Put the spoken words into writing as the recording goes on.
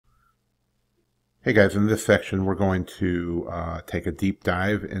Hey guys, in this section we're going to take a deep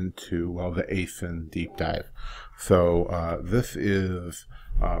dive into, well, the ASIN deep dive. So this is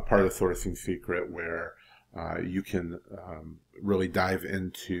part of the sourcing secret where you can really dive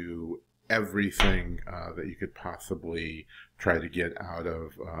into everything that you could possibly try to get out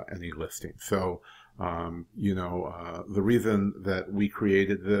of any listing. So the reason that we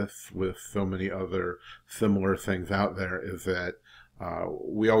created this with so many other similar things out there is that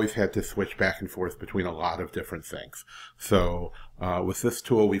we always had to switch back and forth between a lot of different things. So with this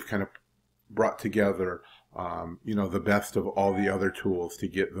tool, we've kind of brought together, the best of all the other tools to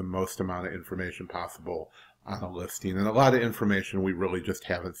get the most amount of information possible on a listing. And a lot of information we really just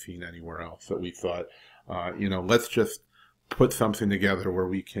haven't seen anywhere else. So we thought, let's just put something together where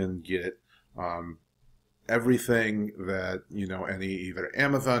we can get everything that any either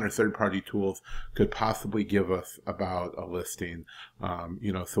Amazon or third-party tools could possibly give us about a listing,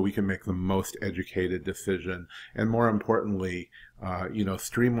 so we can make the most educated decision, and more importantly,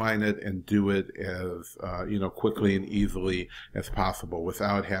 streamline it and do it as quickly and easily as possible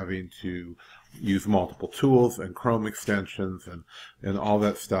without having to use multiple tools and Chrome extensions and all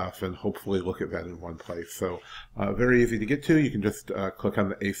that stuff, and hopefully look at that in one place. So very easy to get to. You can just click on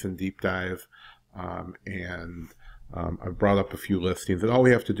the ASIN deep dive. I've brought up a few listings, and all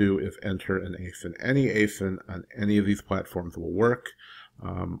we have to do is enter an ASIN. Any ASIN on any of these platforms will work.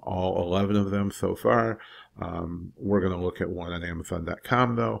 All 11 of them so far. We're going to look at one on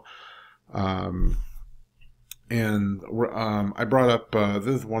Amazon.com though. I brought up,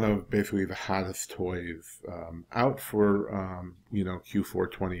 this is one of basically the hottest toys out for, Q4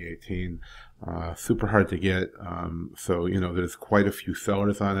 2018. Super hard to get. So, there's quite a few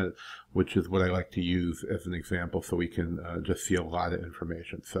sellers on it, which is what I like to use as an example so we can just see a lot of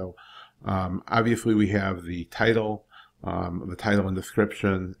information. So, obviously we have the title and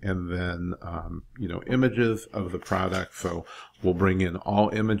description, and then, images of the product. So we'll bring in all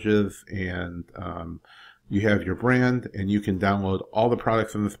images, and you have your brand, and you can download all the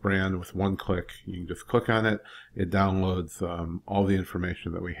products in this brand with one click. You can just click on it. It downloads all the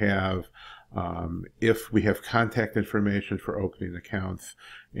information that we have. If we have contact information for opening accounts,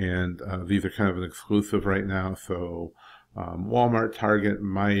 and these are kind of an exclusive right now, so Walmart, Target,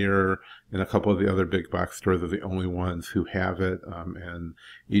 Mayo, and a couple of the other big box stores are the only ones who have it, and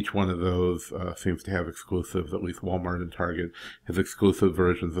each one of those seems to have exclusives. At least Walmart and Target has exclusive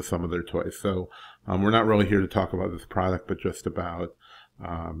versions of some of their toys. So we're not really here to talk about this product, but just about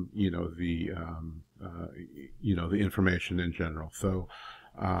the information in general. So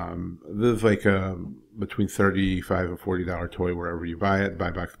this is like a between $35 and $40 toy wherever you buy it.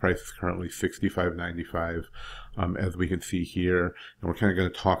 Buy box price is currently $65.95, as we can see here, and we're kind of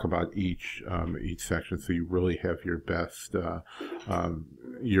going to talk about each section, so you really have your best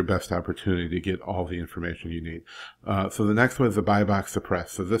opportunity to get all the information you need. So the next one is the buy box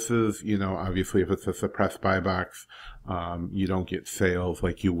suppress. So this is, obviously if it's a suppressed buy box, you don't get sales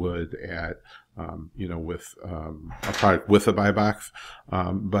like you would at with a product with a buy box.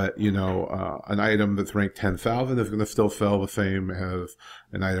 But an item that's ranked 10,000 is going to still sell the same as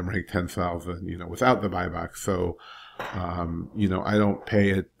an item ranked 10,000, without the buy box. So, I don't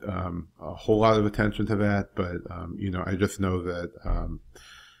pay it a whole lot of attention to that, but, I just know that,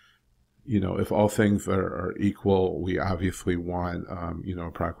 if all things are equal, we obviously want, a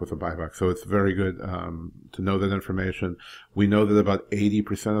product with a buy box. So it's very good to know that information. We know that about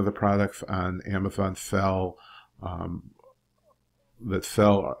 80% of the products on Amazon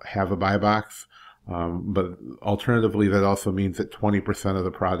have a buy box. But alternatively, that also means that 20% of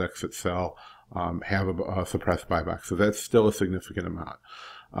the products that sell have a suppressed buy box. So that's still a significant amount.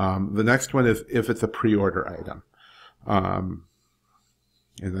 The next one is if it's a pre-order item.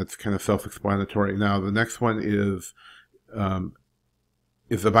 And that's kind of self-explanatory. Now, the next one is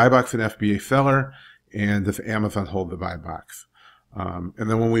the buy box an FBA seller, and does Amazon hold the buy box? And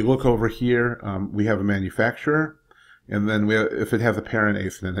then when we look over here, we have a manufacturer, and then if it has a parent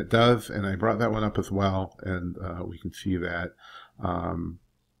ASIN, and it does, and I brought that one up as well, and we can see that.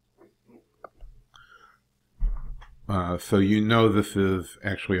 So this is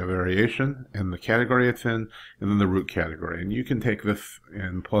actually a variation, and the category it's in, and then the root category. And you can take this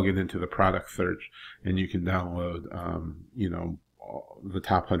and plug it into the product search, and you can download, the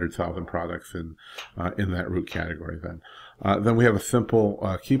top 100,000 products in that root category. Then we have a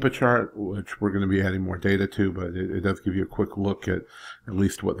simple keep a chart, which we're going to be adding more data to, but it does give you a quick look at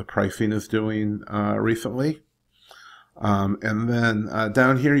least what the pricing is doing recently. And then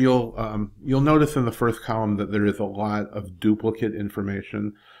down here, you'll notice in the first column that there is a lot of duplicate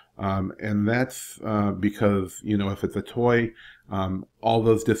information. And that's because, you know, if it's a toy, all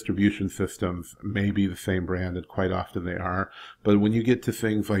those distribution systems may be the same brand, and quite often they are. But when you get to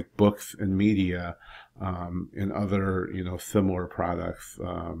things like books and media, and other, you know, similar products,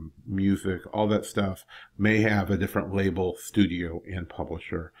 music, all that stuff may have a different label, studio and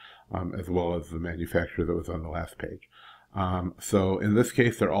publisher, as well as the manufacturer that was on the last page. So in this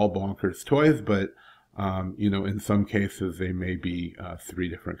case, they're all Bonkers toys, but you know, in some cases, they may be 3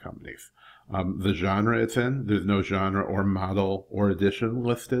 different companies. The genre it's in, there's no genre or model or edition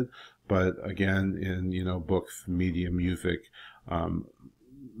listed, but again, in, you know, books, media, music,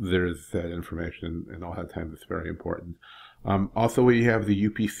 there's that information, and a lot of times it's very important. Also, we have the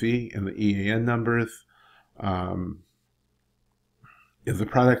UPC and the EAN numbers. Is the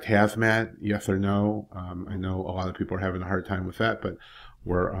product hazmat? Yes or no? I know a lot of people are having a hard time with that, but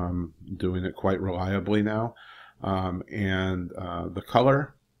we're doing it quite reliably now. And the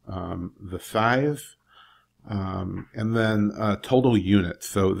color, the size, and then total units.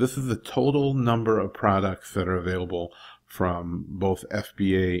 So this is the total number of products that are available from both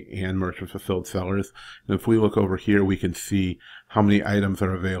FBA and merchant fulfilled sellers. And if we look over here, we can see how many items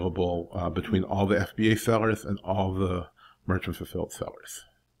are available between all the FBA sellers and all the merchant fulfilled sellers.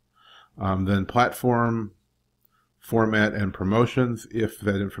 Then platform, format, and promotions, if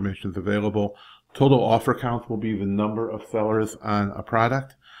that information is available. Total offer count will be the number of sellers on a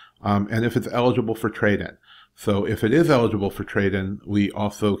product, and if it's eligible for trade-in. So if it is eligible for trade-in, we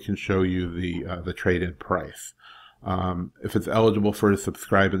also can show you the trade-in price. If it's eligible for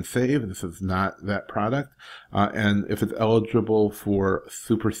subscribe and save, this is not that product, and if it's eligible for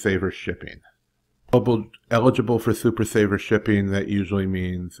Super Saver shipping. Eligible for Super Saver shipping, that usually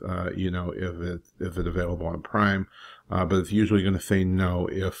means, you know, if it's available on Prime, but it's usually going to say no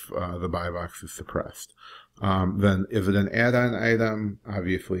if the buy box is suppressed. Then is it an add-on item?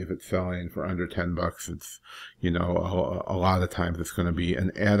 Obviously, if it's selling for under 10 bucks, it's, you know, a lot of times it's going to be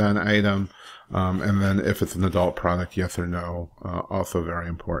an add-on item. And then if it's an adult product, yes or no, also very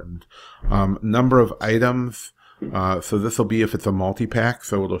important. Number of items. So this will be if it's a multi-pack,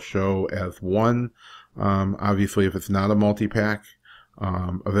 so it'll show as 1. Obviously, if it's not a multi-pack,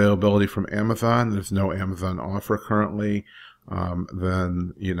 availability from Amazon, there's no Amazon offer currently.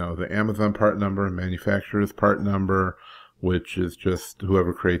 Then, you know, the Amazon part number and manufacturer's part number, which is just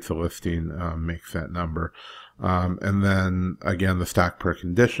whoever creates a listing makes that number. And then, again, the stock per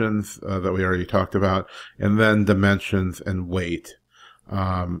conditions that we already talked about, and then dimensions and weight.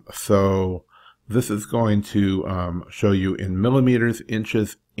 So this is going to show you in millimeters,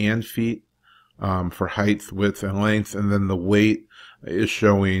 inches, and feet for heights, widths, and lengths, and then the weight is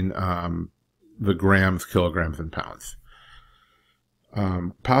showing the grams, kilograms, and pounds.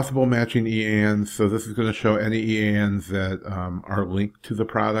 Possible matching EANs, so this is going to show any EANs that are linked to the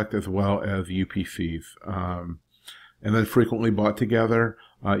product as well as UPCs. And then frequently bought together,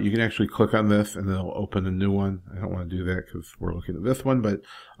 you can actually click on this and it'll open a new one. I don't want to do that because we're looking at this one, but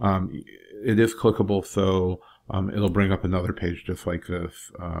it is clickable, so it'll bring up another page just like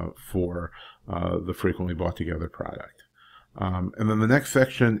this for the frequently bought together product. And then the next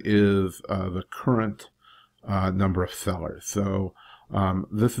section is the current number of sellers. So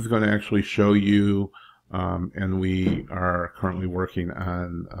this is going to actually show you, and we are currently working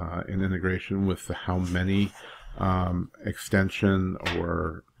on an integration with the how many extension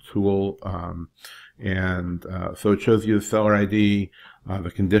or tool, and so it shows you the seller ID,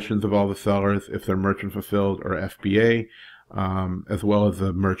 the conditions of all the sellers, if they're merchant fulfilled or FBA, as well as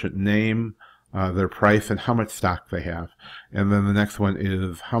the merchant name, their price, and how much stock they have. And then the next one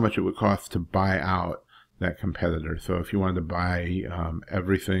is how much it would cost to buy out that competitor. So if you wanted to buy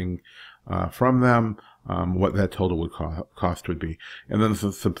everything from them, what that total would cost would be. And then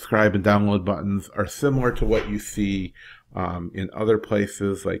the subscribe and download buttons are similar to what you see in other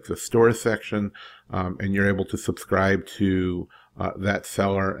places like the store section, and you're able to subscribe to that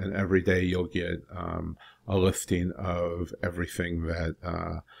seller, and every day you'll get a listing of everything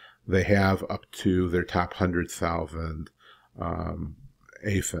that they have up to their top 100,000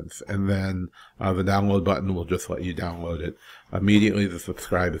 ASINs. And then the download button will just let you download it immediately. The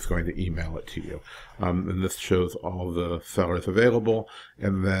subscribe is going to email it to you. And this shows all the sellers available.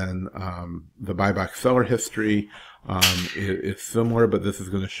 And then the buy box seller history is similar, but this is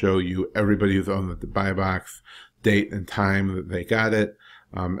going to show you everybody who's on the buy box, date and time that they got it.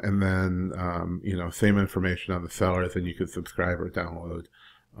 And then, you know, same information on the sellers, and you can subscribe or download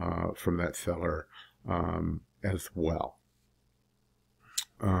from that seller as well.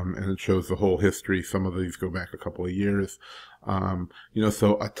 and it shows the whole history. Some of these go back a couple of years.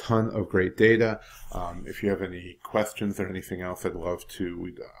 So a ton of great data. If you have any questions or anything else,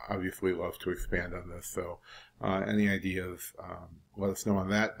 we'd obviously love to expand on this. So any ideas, let us know on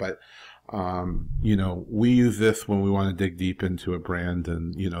that. But, we use this when we want to dig deep into a brand,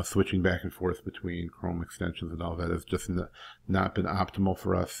 and, switching back and forth between Chrome extensions and all that has just not been optimal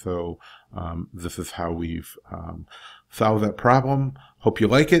for us. So this is how we've solved that problem. Hope you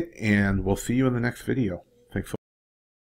like it, and we'll see you in the next video.